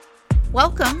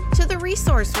Welcome to the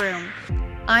Resource Room.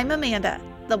 I'm Amanda,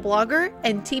 the blogger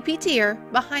and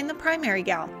TPTer behind the Primary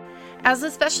Gal. As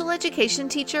a special education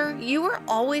teacher, you are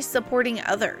always supporting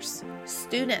others,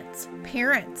 students,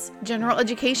 parents, general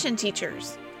education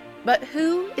teachers. But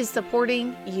who is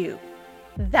supporting you?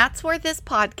 That's where this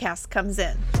podcast comes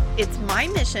in. It's my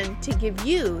mission to give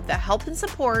you the help and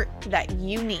support that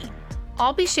you need.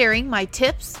 I'll be sharing my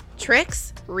tips,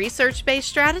 tricks, research-based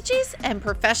strategies, and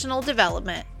professional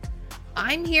development.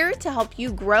 I'm here to help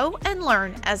you grow and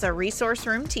learn as a resource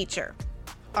room teacher.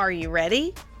 Are you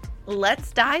ready?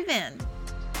 Let's dive in.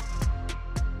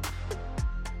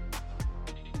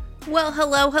 Well,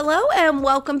 hello, and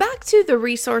welcome back to the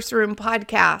Resource Room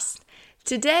podcast.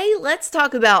 Today, let's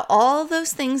talk about all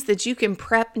those things that you can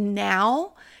prep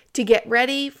now to get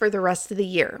ready for the rest of the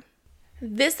year.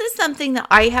 This is something that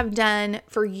I have done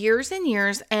for years and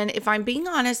years, and if I'm being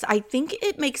honest, I think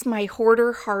it makes my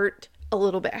hoarder heart a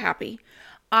little bit happy.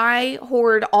 I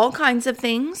hoard all kinds of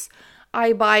things.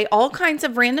 I buy all kinds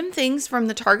of random things from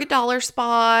the Target Dollar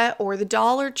Spot or the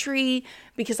Dollar Tree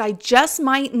because I just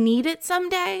might need it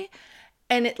someday,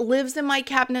 and it lives in my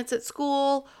cabinets at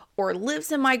school or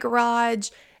lives in my garage,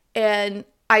 and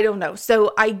I don't know.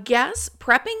 So I guess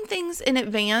prepping things in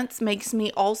advance makes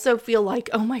me also feel like,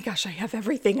 oh my gosh, I have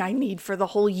everything I need for the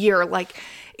whole year. Like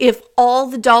if all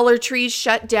the Dollar Trees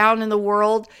shut down in the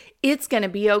world, it's going to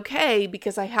be okay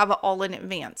because I have it all in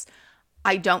advance.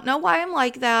 I don't know why I'm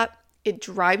like that. It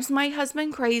drives my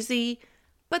husband crazy,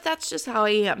 but that's just how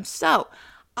I am. So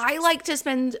I like to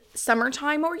spend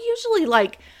summertime, or usually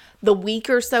like the week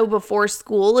or so before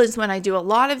school is when I do a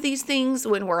lot of these things,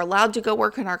 when we're allowed to go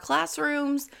work in our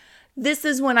classrooms. This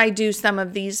is when I do some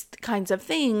of these kinds of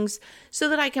things so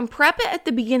that I can prep it at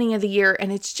the beginning of the year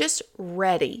and it's just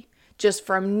ready. Just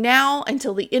from now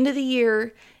until the end of the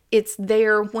year, it's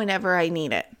there whenever I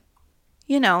need it.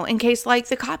 You know, in case like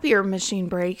the copier machine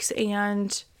breaks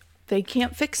and they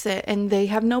can't fix it and they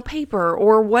have no paper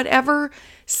or whatever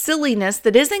silliness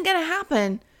that isn't going to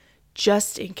happen,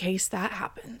 just in case that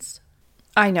happens.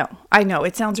 I know,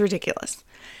 it sounds ridiculous.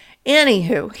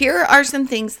 Anywho, here are some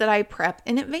things that I prep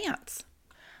in advance.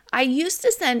 I used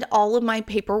to send all of my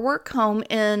paperwork home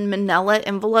in manila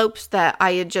envelopes that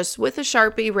I had just with a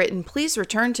Sharpie written, "Please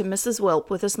return to Mrs. Wilp,"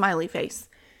 with a smiley face.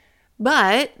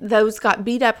 But those got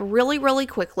beat up really, really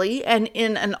quickly. And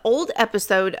in an old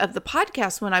episode of the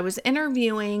podcast, when I was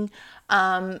interviewing,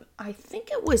 I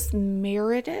think it was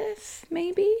Meredith,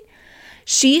 maybe,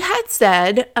 she had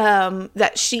said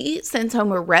that she sends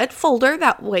home a red folder.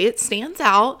 That way it stands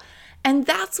out. And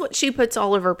that's what she puts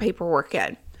all of her paperwork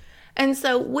in. And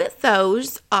so with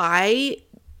those, I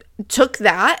took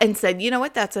that and said, you know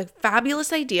what, that's a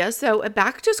fabulous idea. So at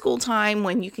back to school time,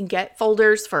 when you can get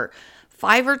folders for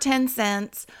 5 or 10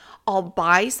 cents, I'll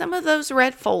buy some of those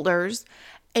red folders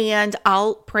and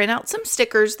I'll print out some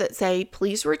stickers that say,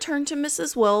 "Please return to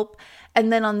Mrs. Wilp."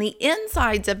 And then on the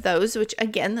insides of those, which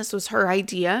again, this was her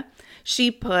idea,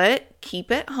 she put, "Keep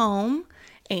it home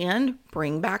and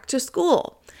bring back to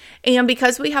school." And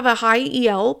because we have a high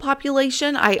EL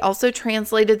population, I also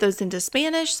translated those into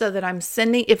Spanish so that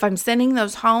if I'm sending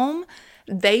those home,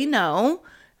 they know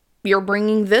you're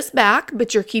bringing this back,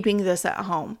 but you're keeping this at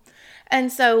home. And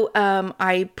so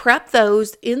I prep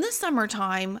those in the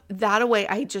summertime. That way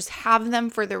I just have them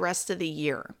for the rest of the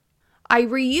year. I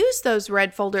reuse those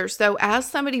red folders. So as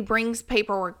somebody brings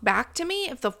paperwork back to me,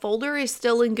 if the folder is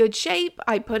still in good shape,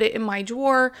 I put it in my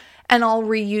drawer and I'll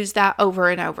reuse that over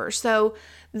and over. So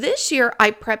this year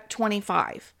I prepped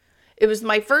 25. It was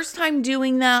my first time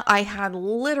doing that. I had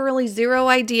literally zero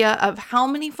idea of how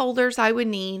many folders I would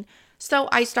need. So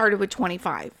I started with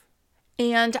 25.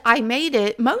 And I made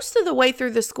it most of the way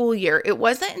through the school year. It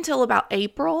wasn't until about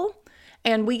April,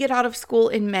 and we get out of school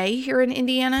in May here in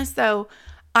Indiana. So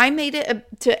I made it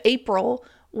to April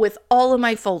with all of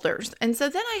my folders. And so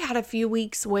then I had a few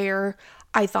weeks where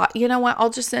I thought, you know what,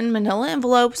 I'll just send manila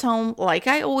envelopes home like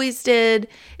I always did.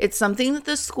 It's something that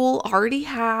the school already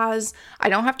has. I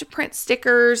don't have to print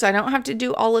stickers. I don't have to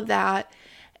do all of that.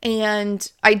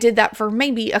 And I did that for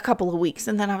maybe a couple of weeks.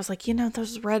 And then I was like, you know,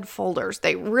 those red folders,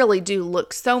 they really do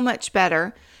look so much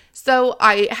better. So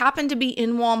I happened to be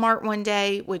in Walmart one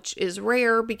day, which is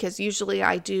rare because usually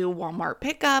I do Walmart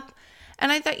pickup.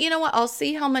 And I thought, you know what, I'll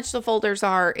see how much the folders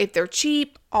are. If they're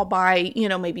cheap, I'll buy,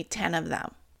 maybe 10 of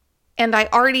them. And I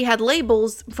already had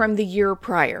labels from the year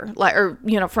prior,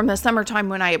 from the summertime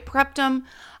when I had prepped them.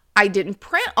 I didn't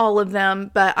print all of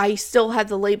them, but I still had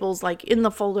the labels like in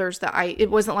the folders it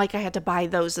wasn't like I had to buy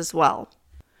those as well.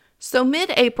 So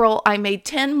mid-April, I made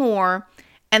 10 more,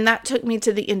 and that took me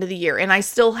to the end of the year. And I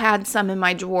still had some in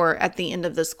my drawer at the end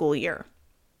of the school year.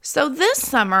 So this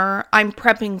summer, I'm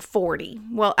prepping 40.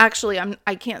 Well, actually,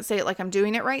 I can't say it like I'm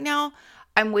doing it right now.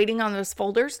 I'm waiting on those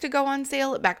folders to go on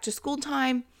sale at back to school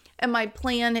time. And my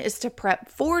plan is to prep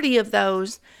 40 of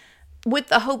those with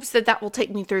the hopes that that will take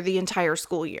me through the entire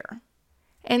school year.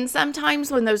 And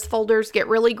sometimes when those folders get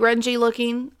really grungy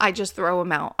looking, I just throw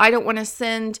them out. I don't want to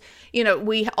send,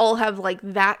 we all have like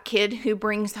that kid who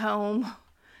brings home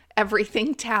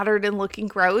everything tattered and looking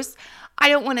gross. I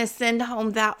don't want to send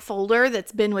home that folder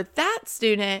that's been with that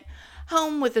student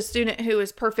home with a student who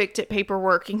is perfect at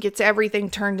paperwork and gets everything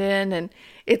turned in and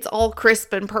it's all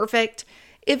crisp and perfect.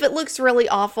 If it looks really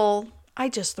awful, I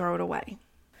just throw it away.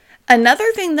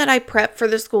 Another thing that I prep for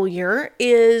the school year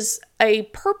is a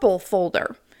purple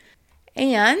folder.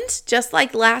 And just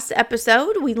like last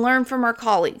episode, we learn from our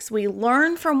colleagues. We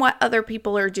learn from what other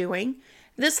people are doing.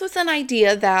 This was an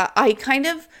idea that I kind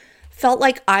of felt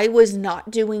like I was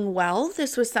not doing well.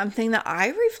 This was something that I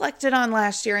reflected on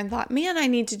last year and thought, man, I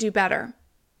need to do better.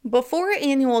 Before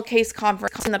annual case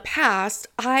conference in the past,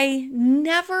 I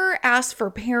never asked for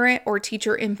parent or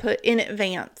teacher input in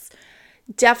advance.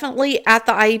 Definitely at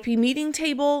the IEP meeting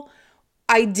table,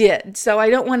 I did. So I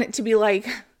don't want it to be like,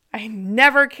 I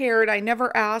never cared, I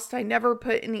never asked, I never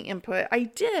put any input. I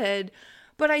did,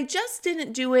 but I just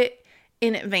didn't do it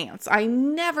in advance. I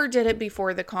never did it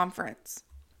before the conference.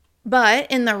 But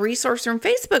in the Resource Room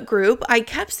Facebook group, I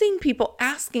kept seeing people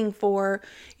asking for,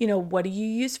 what do you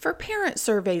use for parent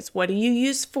surveys? What do you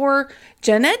use for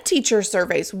gen ed teacher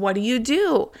surveys? What do you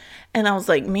do? And I was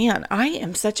like, man, I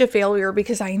am such a failure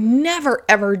because I never,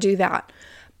 ever do that.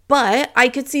 But I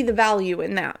could see the value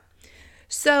in that.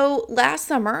 So last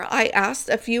summer, I asked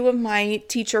a few of my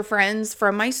teacher friends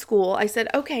from my school, I said,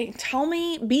 okay, tell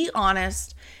me, be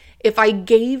honest. If I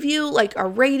gave you like a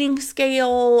rating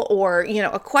scale or,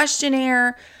 a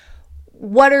questionnaire,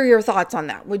 what are your thoughts on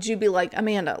that? Would you be like,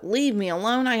 Amanda, leave me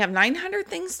alone. I have 900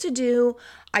 things to do.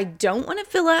 I don't want to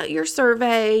fill out your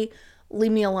survey.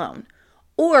 Leave me alone.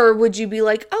 Or would you be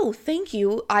like, oh, thank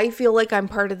you. I feel like I'm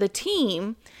part of the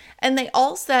team. And they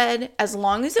all said, as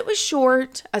long as it was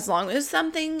short, as long as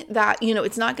something that,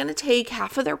 it's not going to take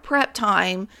half of their prep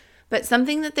time, but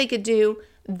something that they could do,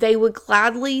 they would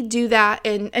gladly do that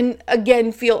and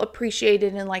again, feel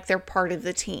appreciated and like they're part of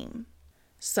the team.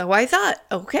 So I thought,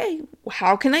 okay,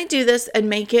 how can I do this and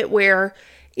make it where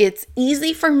it's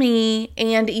easy for me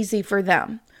and easy for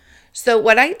them? So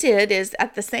what I did is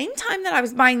at the same time that I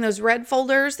was buying those red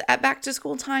folders at back to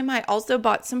school time, I also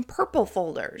bought some purple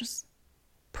folders.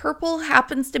 Purple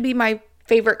happens to be my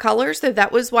favorite color, so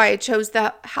that was why I chose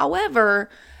that. However,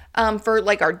 for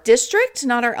like our district,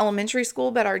 not our elementary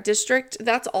school, but our district,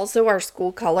 that's also our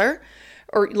school color,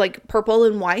 or like purple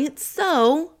and white.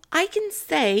 So I can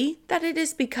say that it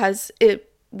is because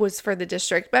it was for the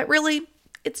district, but really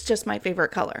it's just my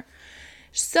favorite color.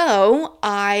 So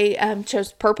I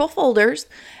chose purple folders,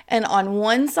 and on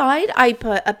one side I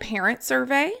put a parent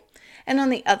survey, and on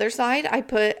the other side I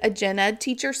put a gen ed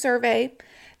teacher survey.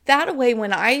 That way,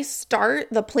 when I start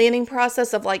the planning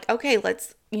process of like, okay,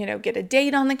 let's, get a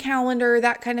date on the calendar,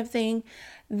 that kind of thing,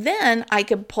 then I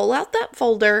could pull out that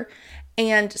folder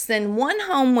and send one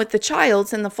home with the child,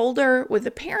 send the folder with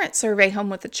the parent survey home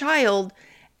with the child,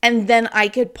 and then I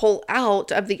could pull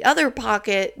out of the other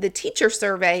pocket the teacher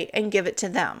survey and give it to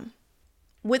them.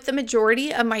 With the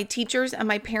majority of my teachers and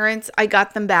my parents, I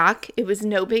got them back. It was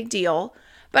no big deal.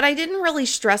 But I didn't really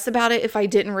stress about it if I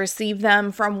didn't receive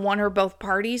them from one or both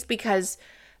parties because,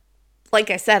 like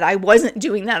I said, I wasn't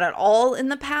doing that at all in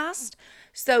the past.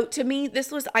 So to me, this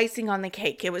was icing on the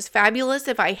cake. It was fabulous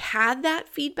if I had that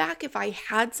feedback, if I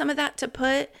had some of that to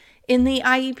put in the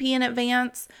IEP in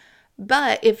advance.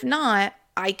 But if not,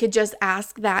 I could just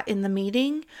ask that in the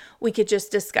meeting. We could just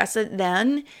discuss it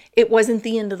then. It wasn't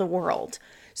the end of the world.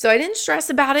 So I didn't stress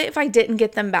about it if I didn't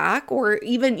get them back, or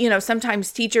even,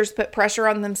 sometimes teachers put pressure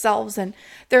on themselves and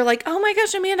they're like, oh my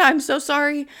gosh, Amanda, I'm so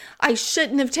sorry. I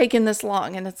shouldn't have taken this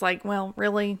long. And it's like, well,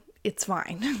 really, it's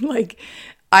fine. Like,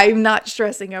 I'm not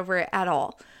stressing over it at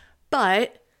all.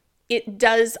 But it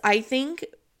does, I think,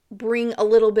 bring a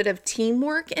little bit of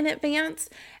teamwork in advance.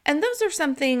 And that's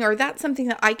something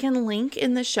that I can link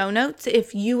in the show notes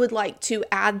if you would like to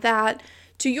add that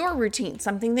to your routine,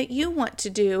 something that you want to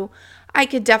do. I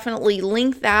could definitely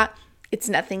link that. It's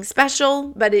nothing special,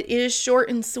 but it is short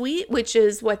and sweet, which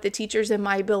is what the teachers in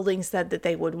my building said that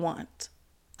they would want.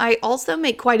 I also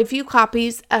make quite a few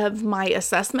copies of my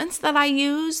assessments that I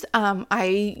use.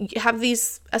 I have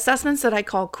these assessments that I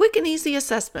call quick and easy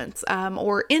assessments,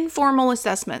 or informal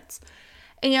assessments.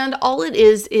 And all it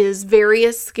is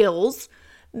various skills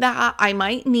that I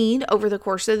might need over the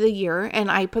course of the year,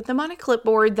 and I put them on a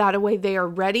clipboard. That way they are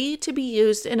ready to be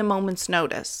used in a moment's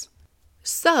notice.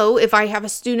 So if I have a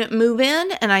student move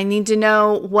in and I need to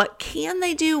know what can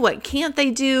they do, what can't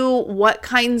they do, what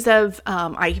kinds of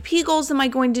IEP goals am I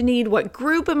going to need, what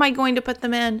group am I going to put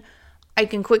them in, I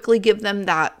can quickly give them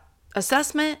that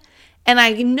assessment. And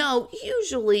I know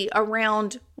usually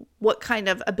around what kind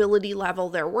of ability level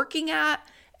they're working at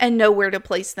and know where to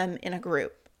place them in a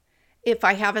group. If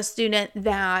I have a student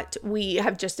that we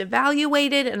have just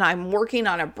evaluated and I'm working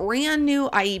on a brand new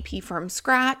IEP from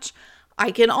scratch, I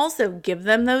can also give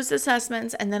them those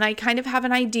assessments, and then I kind of have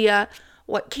an idea,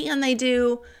 what can they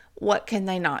do, what can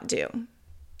they not do.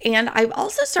 And I've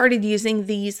also started using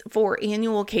these for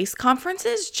annual case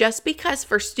conferences just because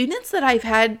for students that I've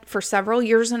had for several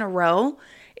years in a row,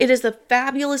 it is a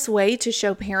fabulous way to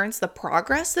show parents the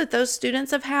progress that those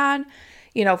students have had.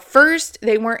 First,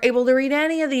 they weren't able to read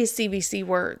any of these CVC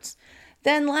words.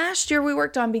 Then last year, we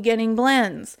worked on beginning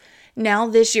blends. Now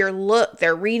this year, look,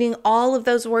 they're reading all of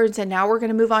those words, and now we're going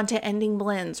to move on to ending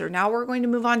blends, or now we're going to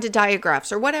move on to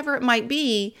diagraphs, or whatever it might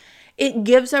be. It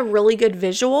gives a really good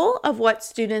visual of what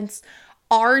students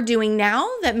are doing now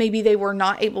that maybe they were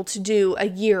not able to do a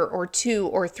year or 2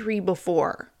 or 3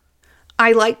 before.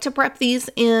 I like to prep these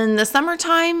in the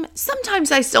summertime.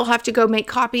 Sometimes I still have to go make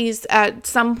copies at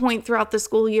some point throughout the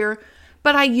school year,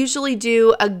 but I usually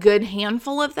do a good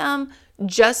handful of them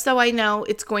just so I know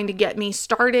it's going to get me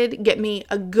started, get me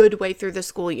a good way through the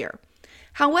school year.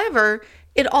 However,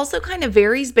 it also kind of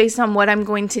varies based on what I'm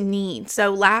going to need.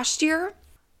 So last year,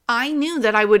 I knew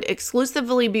that I would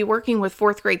exclusively be working with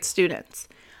 4th grade students.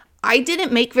 I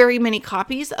didn't make very many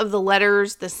copies of the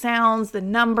letters, the sounds, the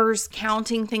numbers,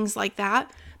 counting, things like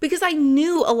that, because I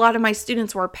knew a lot of my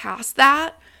students were past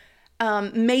that.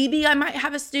 Maybe I might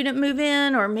have a student move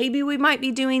in, or maybe we might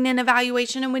be doing an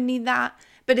evaluation and would need that.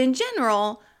 But in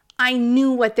general, I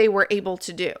knew what they were able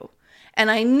to do. And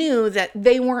I knew that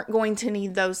they weren't going to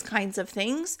need those kinds of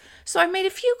things. So I made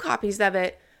a few copies of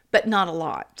it, but not a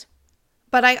lot.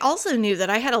 But I also knew that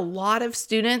I had a lot of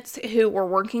students who were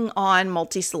working on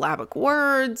multisyllabic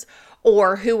words,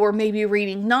 or who were maybe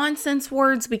reading nonsense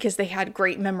words because they had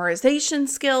great memorization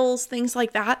skills, things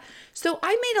like that. So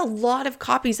I made a lot of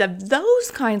copies of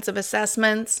those kinds of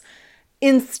assessments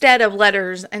instead of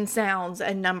letters and sounds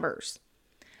and numbers.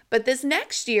 But this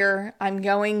next year, I'm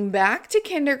going back to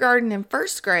kindergarten and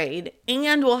 1st grade,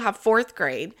 and we'll have 4th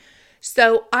grade.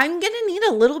 So I'm going to need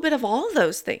a little bit of all of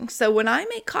those things. So when I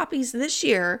make copies this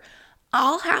year,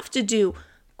 I'll have to do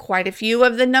quite a few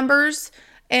of the numbers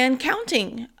and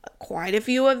counting, quite a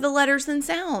few of the letters and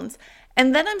sounds.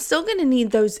 And then I'm still going to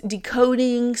need those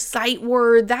decoding, sight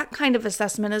word, that kind of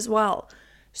assessment as well.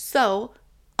 So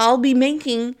I'll be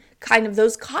making kind of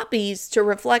those copies to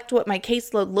reflect what my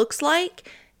caseload looks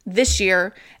like this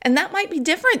year. And that might be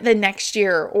different than next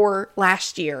year or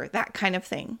last year, that kind of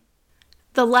thing.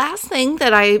 The last thing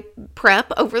that I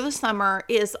prep over the summer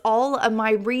is all of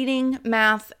my reading,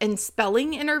 math, and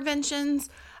spelling interventions.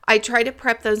 I try to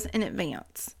prep those in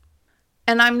advance.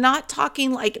 And I'm not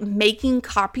talking like making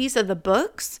copies of the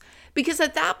books, because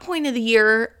at that point of the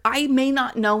year, I may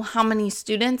not know how many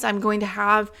students I'm going to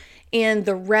have in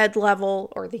the red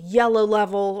level or the yellow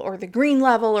level or the green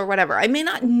level or whatever. I may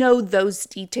not know those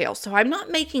details. So I'm not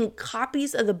making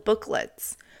copies of the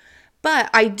booklets.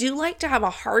 But I do like to have a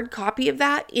hard copy of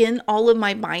that in all of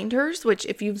my binders, which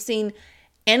if you've seen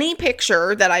any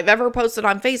picture that I've ever posted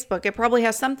on Facebook, it probably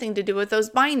has something to do with those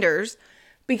binders,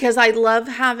 because I love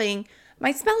having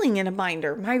my spelling in a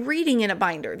binder, my reading in a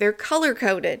binder. They're color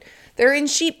coded. They're in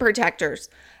sheet protectors.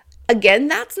 Again,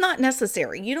 that's not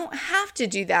necessary. You don't have to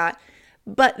do that,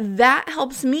 but that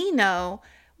helps me know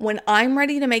when I'm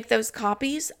ready to make those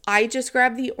copies. I just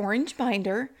grab the orange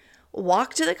binder,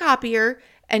 walk to the copier,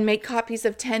 and make copies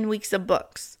of 10 weeks of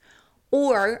books.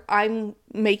 Or I'm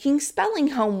making spelling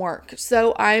homework,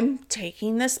 so I'm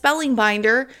taking the spelling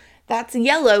binder that's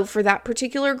yellow for that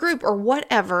particular group or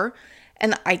whatever,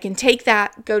 and I can take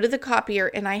that, go to the copier,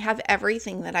 and I have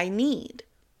everything that I need.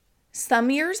 Some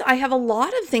years I have a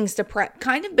lot of things to prep,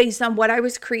 kind of based on what I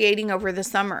was creating over the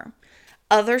summer.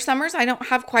 Other summers I don't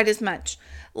have quite as much.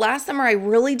 Last summer I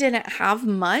really didn't have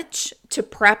much to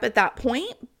prep at that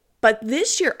point, but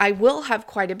this year I will have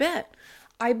quite a bit.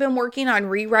 I've been working on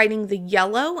rewriting the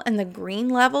yellow and the green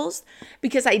levels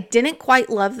because I didn't quite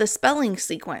love the spelling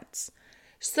sequence.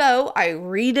 So I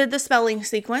redid the spelling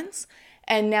sequence,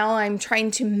 and now I'm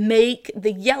trying to make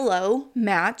the yellow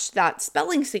match that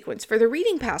spelling sequence for the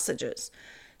reading passages.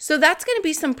 So that's going to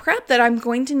be some prep that I'm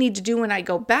going to need to do when I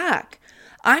go back.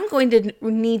 I'm going to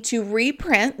need to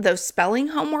reprint those spelling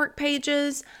homework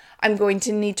pages. I'm going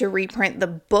to need to reprint the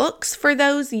books for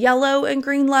those yellow and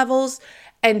green levels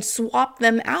and swap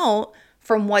them out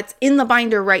from what's in the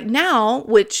binder right now,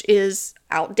 which is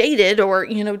outdated or,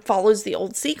 follows the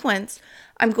old sequence.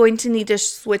 I'm going to need to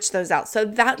switch those out. So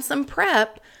that's some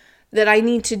prep that I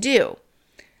need to do.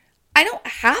 I don't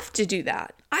have to do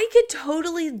that. I could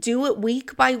totally do it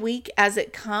week by week as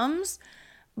it comes,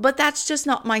 but that's just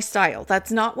not my style.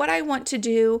 That's not what I want to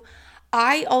do.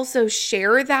 I also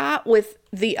share that with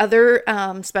the other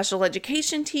special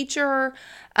education teacher.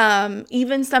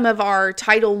 Even some of our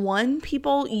Title I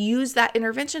people use that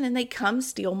intervention and they come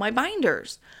steal my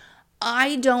binders.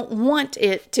 I don't want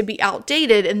it to be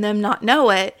outdated and them not know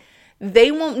it.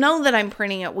 They won't know that I'm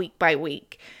printing it week by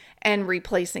week and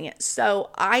replacing it.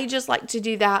 So I just like to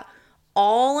do that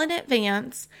all in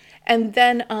advance. And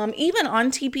then even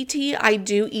on TPT, I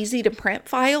do easy to print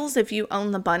files. If you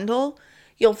own the bundle,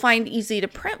 you'll find easy to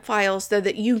print files so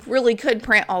that you really could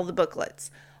print all the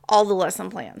booklets, all the lesson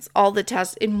plans, all the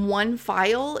tests in one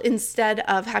file instead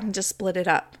of having to split it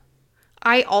up.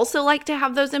 I also like to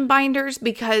have those in binders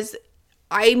because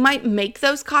I might make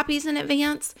those copies in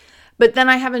advance, but then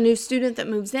I have a new student that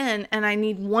moves in and I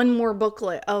need one more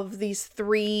booklet of these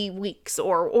 3 weeks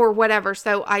or whatever.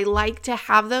 So I like to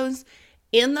have those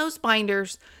in those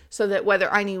binders so that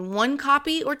whether I need 1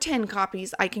 copy or 10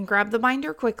 copies, I can grab the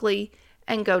binder quickly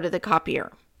and go to the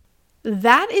copier.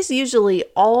 That is usually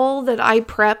all that I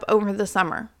prep over the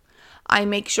summer. I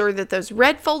make sure that those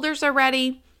red folders are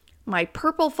ready, my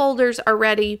purple folders are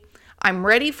ready, I'm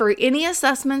ready for any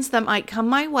assessments that might come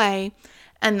my way,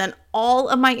 and then all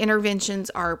of my interventions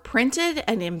are printed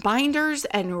and in binders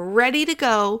and ready to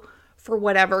go for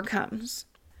whatever comes.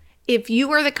 If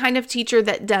you are the kind of teacher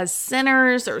that does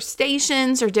centers or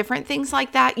stations or different things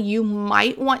like that, you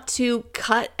might want to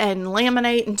cut and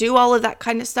laminate and do all of that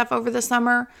kind of stuff over the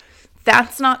summer.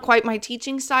 That's not quite my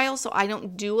teaching style, so I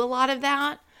don't do a lot of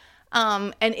that.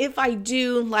 And if I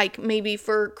do, like maybe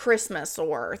for Christmas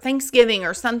or Thanksgiving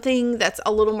or something that's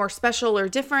a little more special or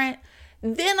different,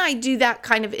 then I do that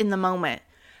kind of in the moment.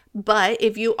 But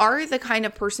if you are the kind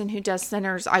of person who does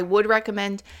centers, I would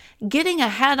recommend getting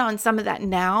ahead on some of that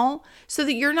now so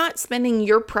that you're not spending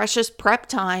your precious prep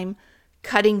time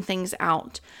cutting things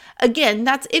out. Again,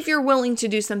 that's if you're willing to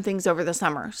do some things over the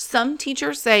summer. Some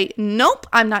teachers say, nope,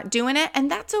 I'm not doing it, and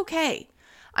that's okay.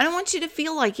 I don't want you to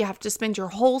feel like you have to spend your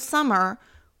whole summer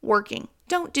working.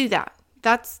 Don't do that.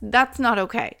 That's not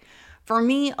okay. For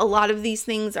me, a lot of these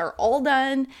things are all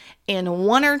done in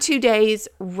 1 or 2 days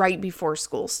right before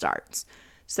school starts.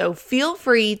 So feel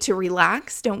free to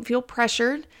relax. Don't feel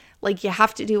pressured like you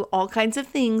have to do all kinds of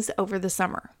things over the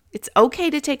summer. It's okay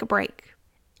to take a break.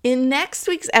 In next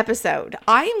week's episode,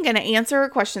 I am going to answer a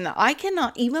question that I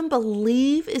cannot even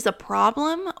believe is a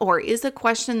problem or is a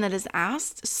question that is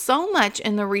asked so much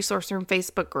in the Resource Room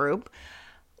Facebook group.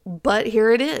 But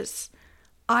here it is.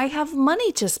 I have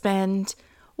money to spend.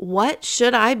 What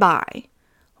should I buy?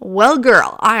 Well,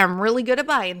 girl, I am really good at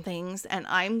buying things, and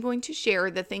I'm going to share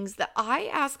the things that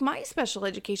I ask my special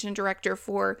education director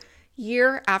for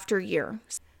year after year.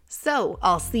 So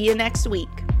I'll see you next week.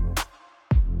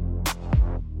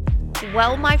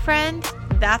 Well, my friend,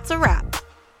 that's a wrap.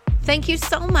 Thank you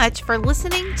so much for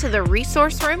listening to the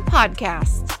Resource Room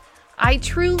podcast. I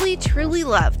truly, truly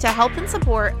love to help and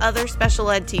support other special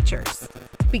ed teachers.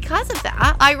 Because of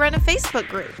that, I run a Facebook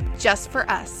group just for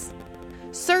us.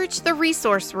 Search the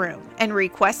Resource Room and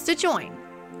request to join.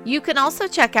 You can also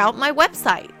check out my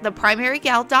website,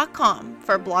 theprimarygal.com,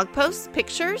 for blog posts,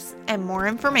 pictures, and more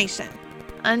information.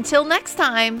 Until next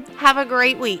time, have a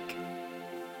great week.